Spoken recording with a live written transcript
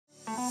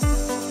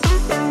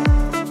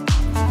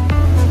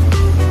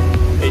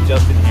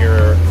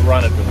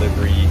run a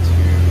delivery to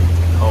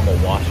Tacoma,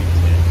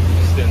 Washington,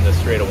 just in the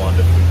Strait of Juan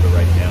de Fuca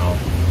right now,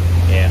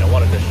 and I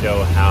wanted to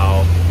show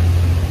how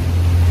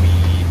we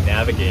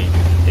navigate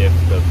if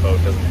the boat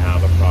doesn't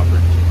have a proper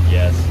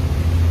GPS.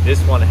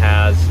 This one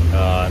has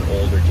an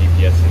older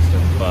GPS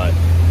system, but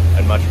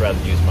I'd much rather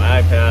use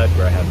my iPad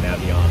where I have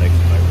Navionics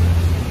in my room.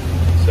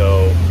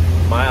 So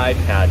my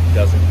iPad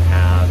doesn't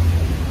have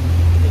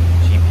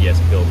GPS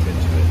built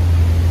into it.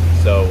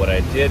 So what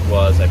I did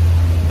was I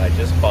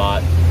just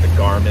bought the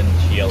Garmin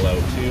GLO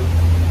 2.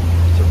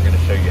 So we're going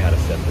to show you how to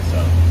set this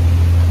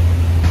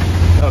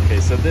up.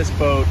 Okay, so this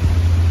boat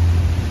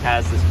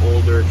has this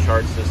older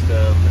chart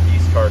system.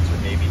 These charts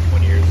are maybe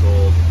 20 years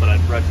old, but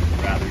I'd much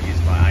rather use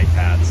my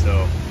iPad.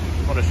 So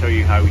I want to show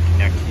you how we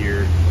connect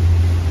here.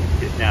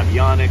 Hit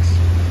Navionics.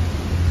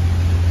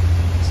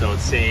 So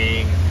it's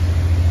saying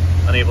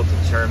unable to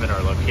determine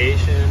our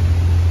location.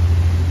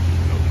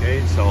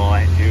 Okay, so all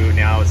I do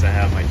now is I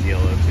have my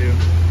GLO 2.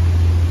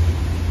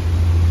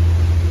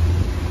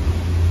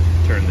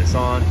 Turn this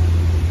on.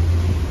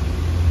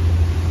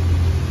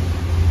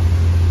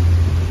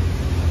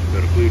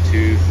 Go to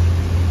Bluetooth.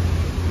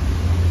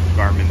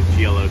 Garmin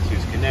GLO 2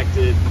 is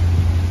connected.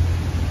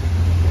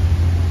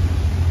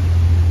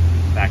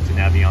 Back to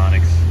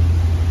Navionics,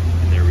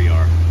 and there we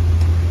are.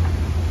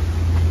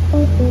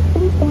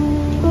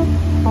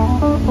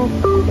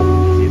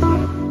 See,